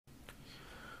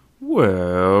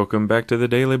Welcome back to the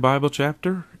Daily Bible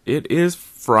Chapter. It is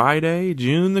Friday,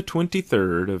 June the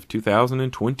 23rd of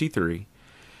 2023,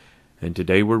 and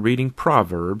today we're reading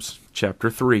Proverbs chapter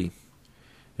 3.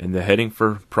 And the heading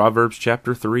for Proverbs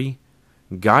chapter 3,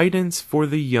 Guidance for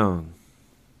the Young.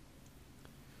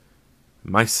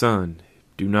 My son,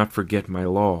 do not forget my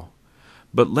law,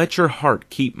 but let your heart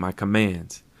keep my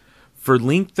commands. For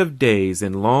length of days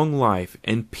and long life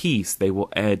and peace they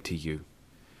will add to you.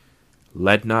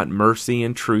 Let not mercy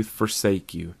and truth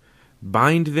forsake you.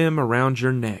 Bind them around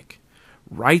your neck.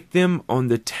 Write them on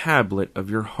the tablet of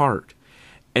your heart,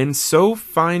 and so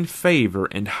find favor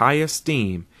and high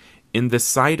esteem in the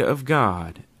sight of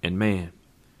God and man.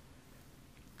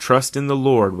 Trust in the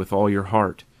Lord with all your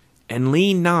heart, and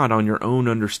lean not on your own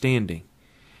understanding.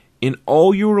 In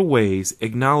all your ways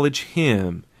acknowledge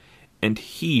Him, and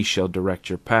He shall direct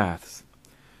your paths.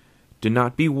 Do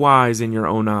not be wise in your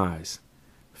own eyes.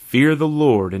 Fear the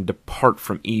Lord and depart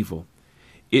from evil.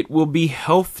 It will be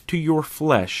health to your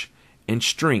flesh and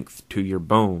strength to your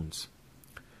bones.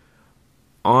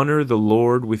 Honor the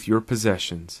Lord with your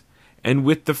possessions, and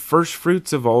with the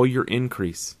firstfruits of all your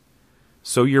increase.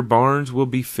 So your barns will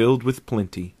be filled with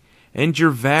plenty, and your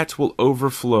vats will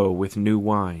overflow with new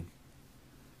wine.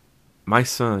 My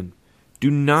son, do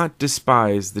not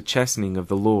despise the chastening of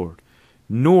the Lord,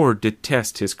 nor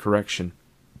detest His correction.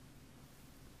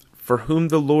 For whom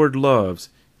the Lord loves,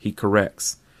 He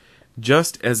corrects,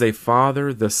 just as a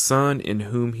father the son in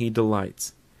whom He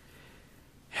delights.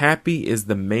 Happy is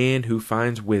the man who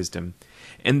finds wisdom,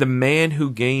 and the man who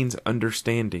gains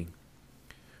understanding.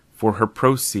 For her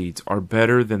proceeds are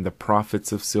better than the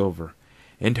profits of silver,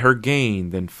 and her gain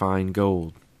than fine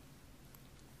gold.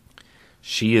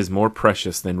 She is more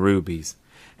precious than rubies,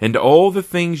 and all the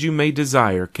things you may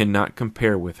desire cannot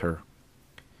compare with her.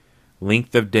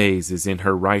 Length of days is in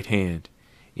her right hand,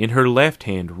 in her left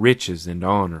hand riches and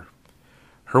honor.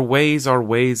 Her ways are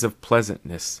ways of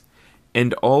pleasantness,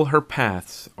 and all her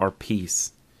paths are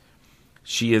peace.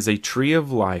 She is a tree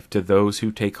of life to those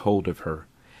who take hold of her,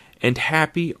 and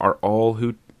happy are all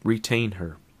who retain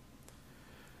her.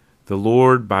 The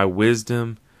Lord by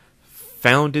wisdom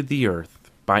founded the earth,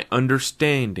 by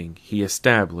understanding He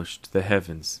established the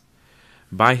heavens.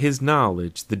 By His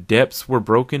knowledge the depths were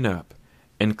broken up,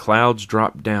 and clouds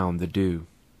drop down the dew.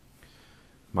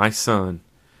 My son,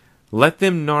 let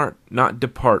them not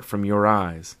depart from your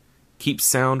eyes. Keep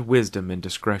sound wisdom and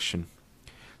discretion.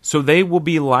 So they will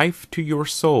be life to your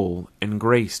soul and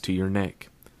grace to your neck.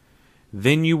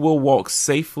 Then you will walk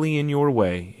safely in your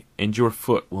way, and your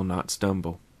foot will not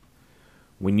stumble.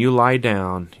 When you lie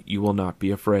down, you will not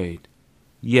be afraid.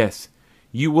 Yes,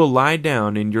 you will lie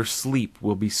down, and your sleep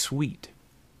will be sweet.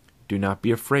 Do not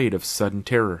be afraid of sudden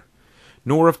terror,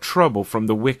 nor of trouble from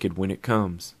the wicked when it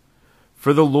comes.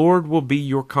 For the Lord will be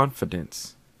your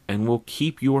confidence, and will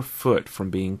keep your foot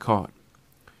from being caught.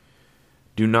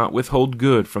 Do not withhold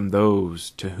good from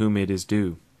those to whom it is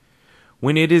due.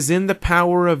 When it is in the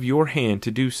power of your hand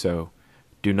to do so,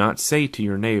 do not say to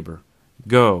your neighbor,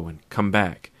 Go and come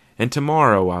back, and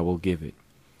tomorrow I will give it,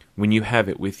 when you have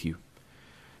it with you.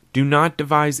 Do not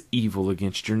devise evil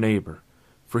against your neighbor,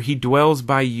 for he dwells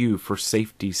by you for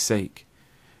safety's sake.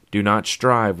 Do not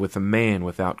strive with a man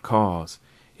without cause,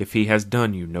 if he has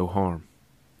done you no harm.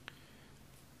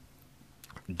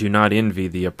 Do not envy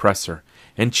the oppressor,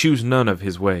 and choose none of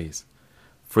his ways.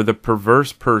 For the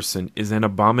perverse person is an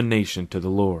abomination to the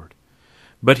Lord.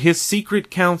 But his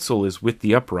secret counsel is with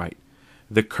the upright.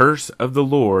 The curse of the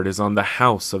Lord is on the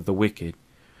house of the wicked,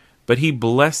 but He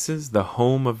blesses the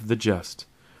home of the just.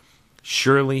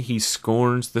 Surely He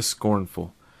scorns the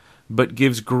scornful, but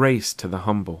gives grace to the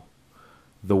humble.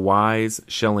 The wise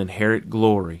shall inherit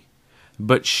glory,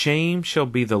 but shame shall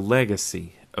be the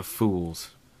legacy of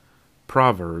fools.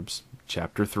 Proverbs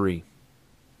chapter 3.